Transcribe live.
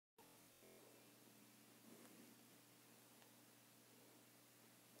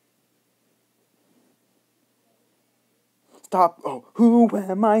stop. Oh, who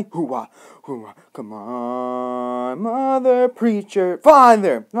am I? Who-ah, who-ah. Come on, mother preacher,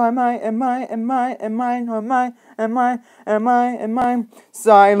 father. Am I?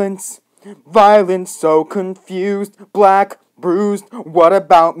 Silence, violence, so confused, black, bruised. What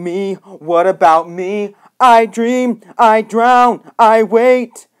about me? What about me? I dream, I drown, I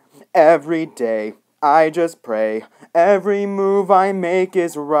wait. Every day, I just pray. Every move I make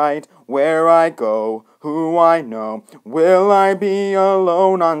is right. Where I go, who I know. Will I be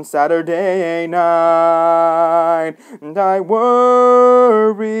alone on Saturday night? And I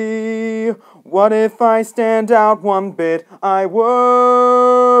worry. What if I stand out one bit? I worry.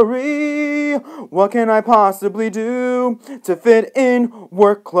 What can I possibly do to fit in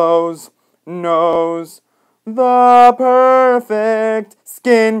work clothes? Nose. The perfect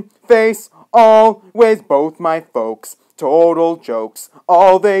skin, face, always both my folks. Total jokes,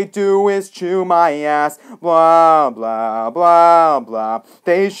 all they do is chew my ass. Blah, blah, blah, blah.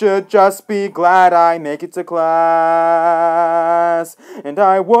 They should just be glad I make it to class. And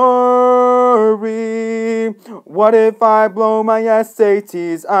I worry, what if I blow my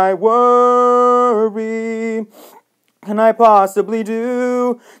SATs? I worry. Can I possibly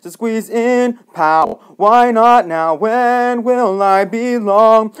do to squeeze in? Pow. Why not now? When will I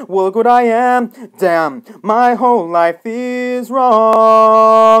belong? Well, look what I am. Damn, my whole life is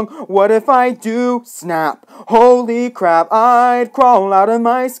wrong. What if I do? Snap. Holy crap, I'd crawl out of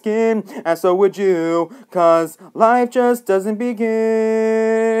my skin. And so would you. 'Cause life just doesn't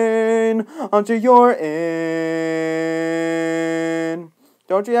begin until you're in.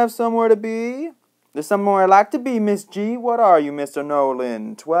 Don't you have somewhere to be? There's somewhere I'd like to be, Miss G. What are you, Mr.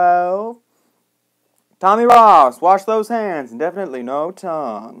 Nolan? 12? Tommy Ross, wash those hands, and definitely no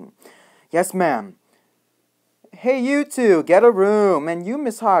tongue. Yes, ma'am. Hey, you two, get a room. And you,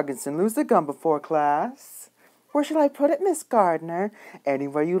 Miss Hargensen, lose the gum before class. Where should I put it, Miss Gardner?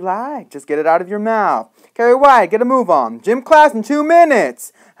 Anywhere you like. Just get it out of your mouth. Carrie White, get a move on. Gym class in 2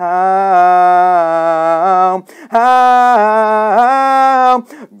 minutes. How?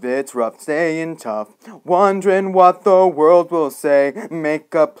 It's rough staying tough. Wondering what the world will say.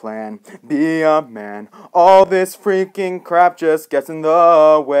 Make a plan. Be a man. All this freaking crap just gets in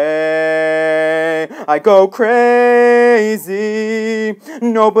the way. I go crazy.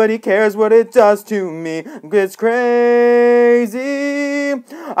 Nobody cares what it does to me. It's crazy.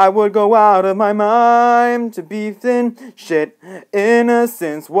 I would go out of my mind to be thin shit.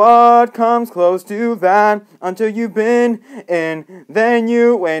 Innocence, what comes close to that? Until you've been in, then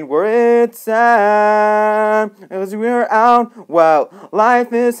you ain't where it's at. As we're out, well,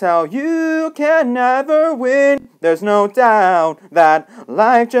 life is hell. You can never win. There's no doubt that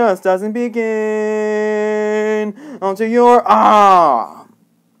life just doesn't begin until you're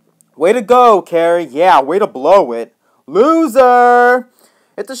Way to go, Carrie. Yeah, way to blow it. Loser!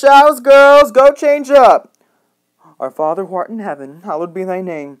 Hit the showers, girls. Go change up. Our Father who art in heaven, hallowed be thy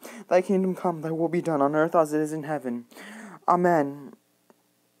name. Thy kingdom come, thy will be done on earth as it is in heaven. Amen.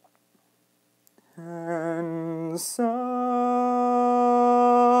 And someday,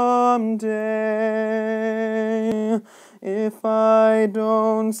 if I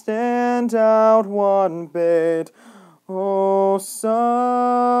don't stand out one bit, oh, someday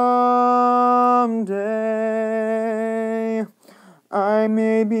I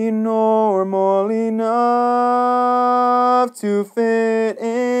may be normal enough to fit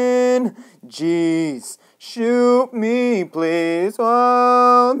in. Jeez, shoot me, please.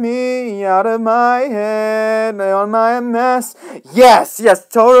 Hold me out of my head on my mess. Yes,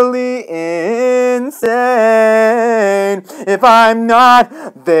 totally insane. If I'm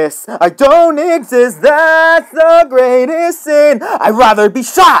not this, I don't exist. That's the greatest sin. I'd rather be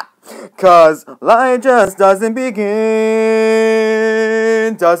shot. 'Cause life just doesn't begin.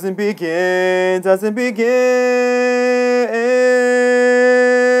 Doesn't begin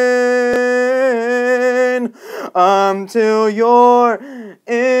until you're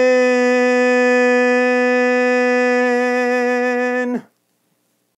in.